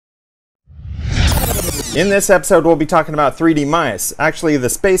In this episode, we'll be talking about 3D mice, actually the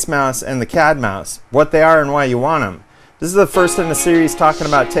SpaceMouse and the CadMouse, what they are and why you want them. This is the first in a series talking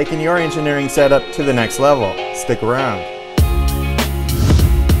about taking your engineering setup to the next level. Stick around.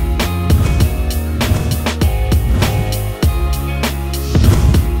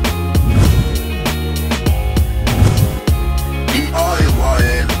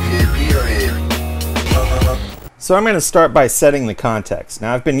 So I'm going to start by setting the context.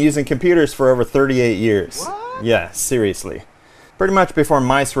 Now, I've been using computers for over 38 years. What? Yeah, seriously. Pretty much before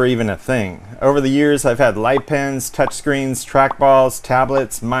mice were even a thing. Over the years, I've had light pens, touchscreens, trackballs,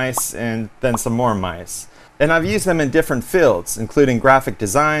 tablets, mice, and then some more mice. And I've used them in different fields, including graphic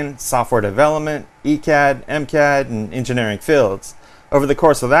design, software development, ECAD, MCAD, and engineering fields. Over the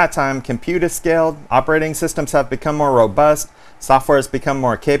course of that time, compute has scaled, operating systems have become more robust, software has become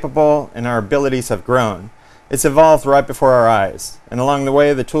more capable, and our abilities have grown. It's evolved right before our eyes, and along the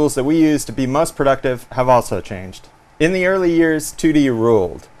way, the tools that we use to be most productive have also changed. In the early years, 2D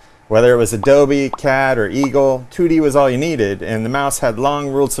ruled. Whether it was Adobe, CAD, or Eagle, 2D was all you needed, and the mouse had long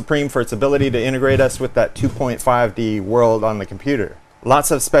ruled supreme for its ability to integrate us with that 2.5D world on the computer. Lots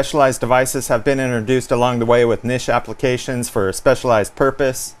of specialized devices have been introduced along the way with niche applications for a specialized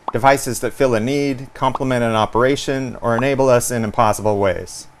purpose, devices that fill a need, complement an operation, or enable us in impossible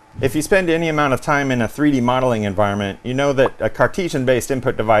ways. If you spend any amount of time in a 3D modeling environment, you know that a Cartesian-based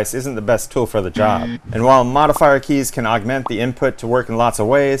input device isn't the best tool for the job. And while modifier keys can augment the input to work in lots of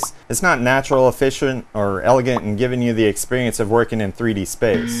ways, it's not natural, efficient, or elegant in giving you the experience of working in 3D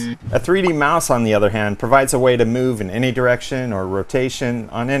space. A 3D mouse, on the other hand, provides a way to move in any direction or rotation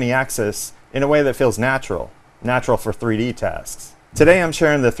on any axis in a way that feels natural for 3D tasks. Today I'm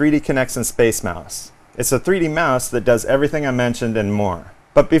sharing the 3Dconnexion SpaceMouse. It's a 3D mouse that does everything I mentioned and more.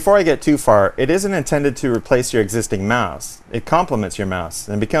 But before I get too far, it isn't intended to replace your existing mouse. It complements your mouse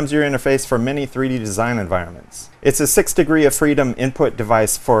and becomes your interface for many 3D design environments. It's a 6 degree of freedom input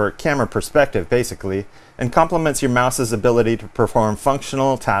device for camera perspective, basically, and complements your mouse's ability to perform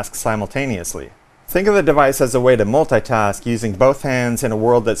functional tasks simultaneously. Think of the device as a way to multitask using both hands in a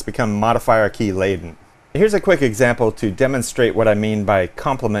world that's become modifier key laden. Here's a quick example to demonstrate what I mean by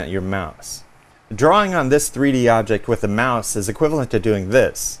complement your mouse. Drawing on this 3D object with a mouse is equivalent to doing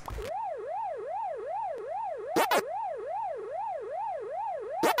this.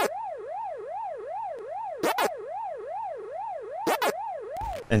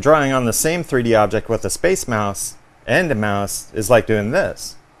 And drawing on the same 3D object with a SpaceMouse and a mouse is like doing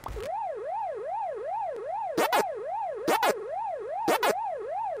this.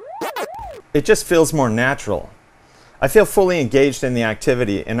 It just feels more natural. I feel fully engaged in the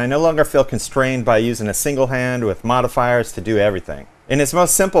activity, and I no longer feel constrained by using a single hand with modifiers to do everything. In its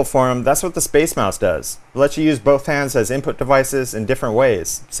most simple form, that's what the SpaceMouse does. It lets you use both hands as input devices in different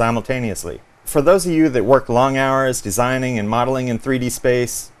ways, simultaneously. For those of you that work long hours designing and modeling in 3D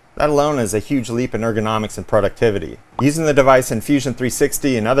space, that alone is a huge leap in ergonomics and productivity. Using the device in Fusion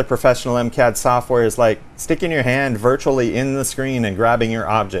 360 and other professional MCAD software is like sticking your hand virtually in the screen and grabbing your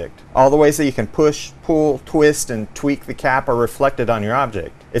object. All the ways that you can push, pull, twist, and tweak the cap are reflected on your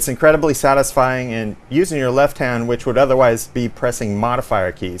object. It's incredibly satisfying, and using your left hand, which would otherwise be pressing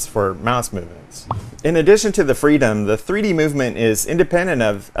modifier keys for mouse movements. In addition to the freedom, the 3D movement is independent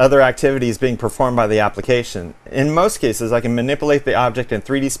of other activities being performed by the application. In most cases, I can manipulate the object in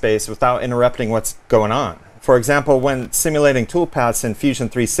 3D space without interrupting what's going on. For example, when simulating toolpaths in Fusion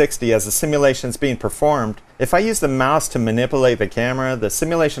 360 as the simulation is being performed, if I use the mouse to manipulate the camera, the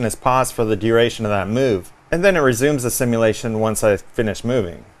simulation is paused for the duration of that move, and then it resumes the simulation once I finish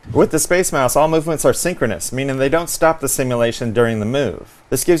moving. With the SpaceMouse, all movements are synchronous, meaning they don't stop the simulation during the move.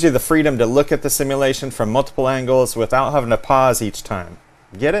 This gives you the freedom to look at the simulation from multiple angles without having to pause each time.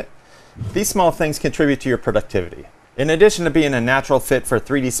 Get it? These small things contribute to your productivity. In addition to being a natural fit for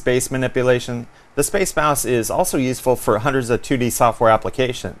 3D space manipulation, the SpaceMouse is also useful for hundreds of 2D software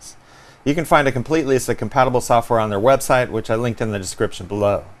applications. You can find a complete list of compatible software on their website, which I linked in the description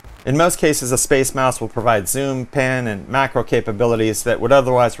below. In most cases, a SpaceMouse will provide zoom, pan, and macro capabilities that would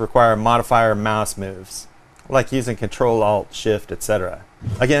otherwise require modifier mouse moves, like using Control, Alt, Shift, etc.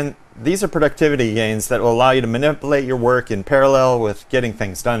 Again, these are productivity gains that will allow you to manipulate your work in parallel with getting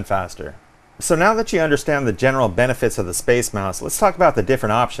things done faster. So now that you understand the general benefits of the SpaceMouse, let's talk about the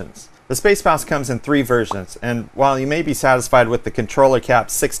different options. The SpaceMouse comes in 3 versions, and while you may be satisfied with the controller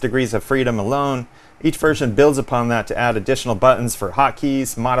cap's 6 degrees of freedom alone, each version builds upon that to add additional buttons for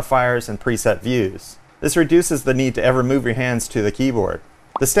hotkeys, modifiers, and preset views. This reduces the need to ever move your hands to the keyboard.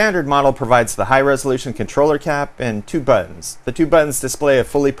 The standard model provides the high-resolution controller cap and 2 buttons. The 2 buttons display a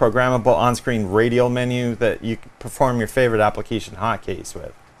fully programmable on-screen radial menu that you can perform your favorite application hotkeys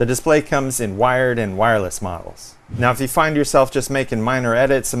with. The display comes in wired and wireless models. Now if you find yourself just making minor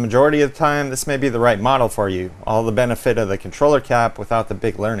edits the majority of the time, this may be the right model for you. All the benefit of the controller cap without the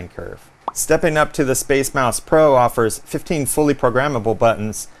big learning curve. Stepping up to the SpaceMouse Pro offers 15 fully programmable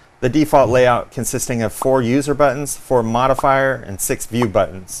buttons, the default layout consisting of 4 user buttons, 4 modifier, and 6 view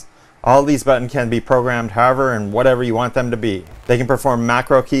buttons. All these buttons can be programmed however and whatever you want them to be. They can perform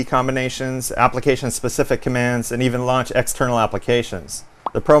macro key combinations, application-specific commands, and even launch external applications.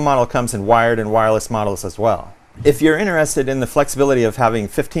 The Pro model comes in wired and wireless models as well. If you're interested in the flexibility of having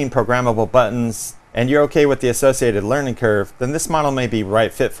 15 programmable buttons and you're okay with the associated learning curve, then this model may be the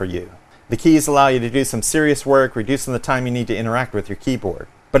right fit for you. The keys allow you to do some serious work, reducing the time you need to interact with your keyboard.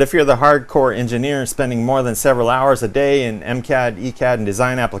 But if you're the hardcore engineer spending more than several hours a day in MCAD, ECAD, and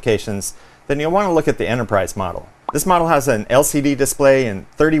design applications, then you'll want to look at the Enterprise model. This model has an LCD display and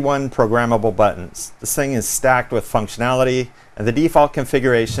 31 programmable buttons. This thing is stacked with functionality, and the default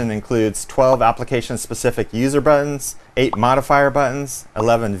configuration includes 12 application-specific user buttons, 8 modifier buttons,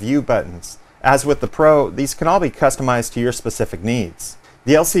 11 view buttons. As with the Pro, these can all be customized to your specific needs.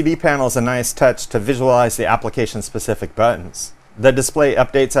 The LCD panel is a nice touch to visualize the application-specific buttons. The display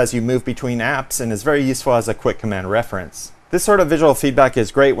updates as you move between apps and is very useful as a quick command reference. This sort of visual feedback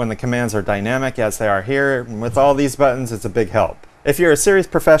is great when the commands are dynamic as they are here, and with all these buttons it's a big help. If you're a serious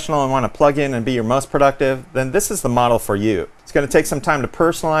professional and want to plug in and be your most productive, then this is the model for you. It's going to take some time to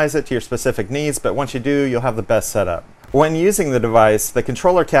personalize it to your specific needs, but once you do, you'll have the best setup. When using the device, the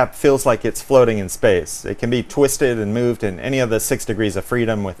controller cap feels like it's floating in space. It can be twisted and moved in any of the 6 degrees of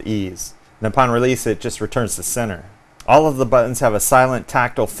freedom with ease. And upon release, it just returns to center. All of the buttons have a silent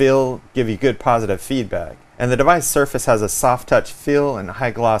tactile feel, give you good positive feedback. And the device surface has a soft touch feel and a high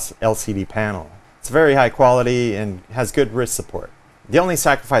gloss LCD panel. It's very high quality and has good wrist support. The only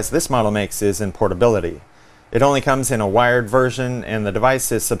sacrifice this model makes is in portability. It only comes in a wired version and the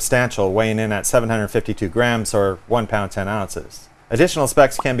device is substantial, weighing in at 752 grams or 1 pound 10 ounces. Additional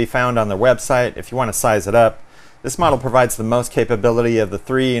specs can be found on their website if you want to size it up. This model provides the most capability of the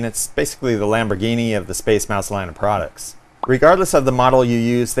 3 and it's basically the Lamborghini of the SpaceMouse line of products. Regardless of the model you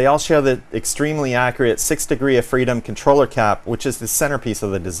use, they all share the extremely accurate 6 degree of freedom controller cap, which is the centerpiece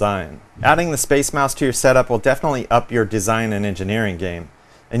of the design. Adding the SpaceMouse to your setup will definitely up your design and engineering game,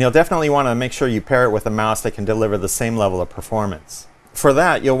 and you'll definitely want to make sure you pair it with a mouse that can deliver the same level of performance. For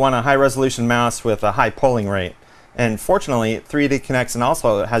that, you'll want a high resolution mouse with a high polling rate, and fortunately 3Dconnexion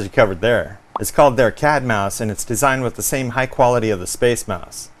also has you covered there. It's called their CadMouse and it's designed with the same high quality of the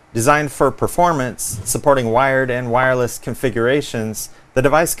SpaceMouse. Designed for performance, supporting wired and wireless configurations, the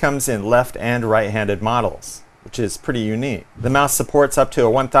device comes in left and right-handed models, which is pretty unique. The mouse supports up to a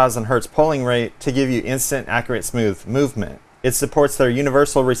 1000 Hz polling rate to give you instant, accurate, smooth movement. It supports their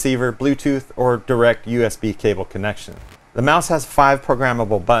universal receiver, Bluetooth, or direct USB cable connection. The mouse has 5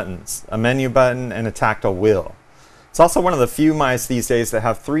 programmable buttons, a menu button, and a tactile wheel. It's also one of the few mice these days that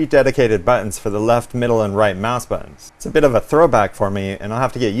have 3 dedicated buttons for the left, middle, and right mouse buttons. It's a bit of a throwback for me, and I'll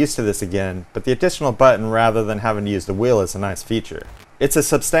have to get used to this again, but the additional button rather than having to use the wheel is a nice feature. It's a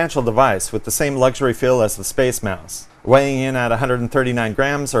substantial device with the same luxury feel as the SpaceMouse, weighing in at 139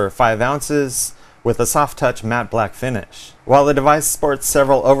 grams or 5 ounces, with a soft touch matte black finish. While the device sports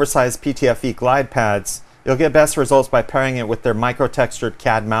several oversized PTFE glide pads, you'll get best results by pairing it with their micro-textured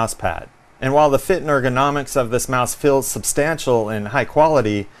CAD mouse pad. And while the fit and ergonomics of this mouse feels substantial and high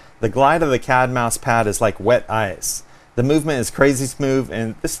quality, the glide of the CAD mouse pad is like wet ice. The movement is crazy smooth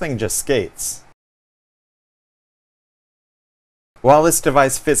and this thing just skates. While this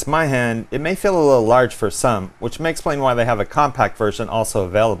device fits my hand, it may feel a little large for some, which may explain why they have a compact version also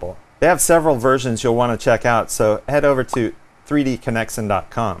available. They have several versions you'll want to check out, so head over to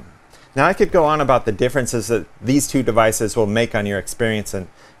 3Dconnexion.com. Now I could go on about the differences that these two devices will make on your experience and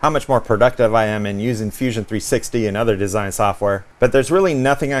how much more productive I am in using Fusion 360 and other design software, but there's really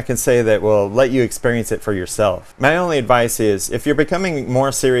nothing I can say that will let you experience it for yourself. My only advice is, if you're becoming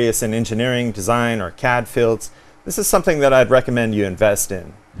more serious in engineering, design, or CAD fields, this is something that I'd recommend you invest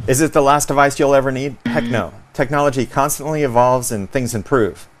in. Is it the last device you'll ever need? Heck no. Technology constantly evolves and things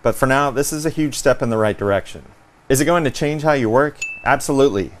improve, but for now, this is a huge step in the right direction. Is it going to change how you work?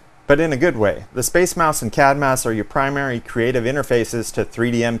 Absolutely. But in a good way. The SpaceMouse and CadMouse are your primary creative interfaces to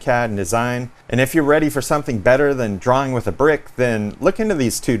 3D MCAD and design, and if you're ready for something better than drawing with a brick, then look into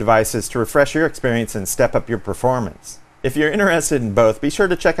these two devices to refresh your experience and step up your performance. If you're interested in both, be sure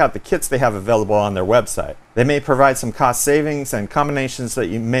to check out the kits they have available on their website. They may provide some cost savings and combinations that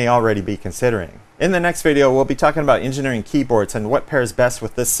you may already be considering. In the next video, we'll be talking about engineering keyboards and what pairs best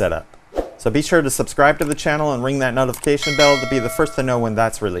with this setup. So be sure to subscribe to the channel and ring that notification bell to be the first to know when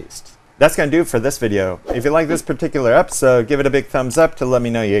that's released. That's going to do it for this video. If you like this particular episode, give it a big thumbs up to let me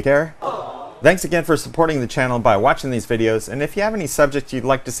know you care. Thanks again for supporting the channel by watching these videos, and if you have any subjects you'd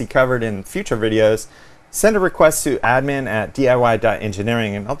like to see covered in future videos, send a request to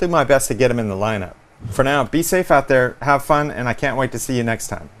admin@diy.engineering and I'll do my best to get them in the lineup. For now, be safe out there, have fun, and I can't wait to see you next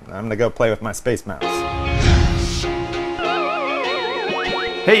time. I'm going to go play with my space mouse.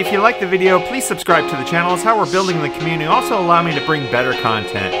 Hey, if you liked the video, please subscribe to the channel. It's how we're building the community. Also allow me to bring better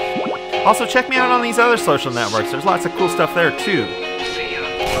content. Also check me out on these other social networks. There's lots of cool stuff there too.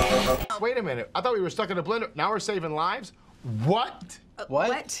 Wait a minute. I thought we were stuck in a blender. Now we're saving lives? What?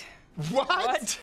 What? What?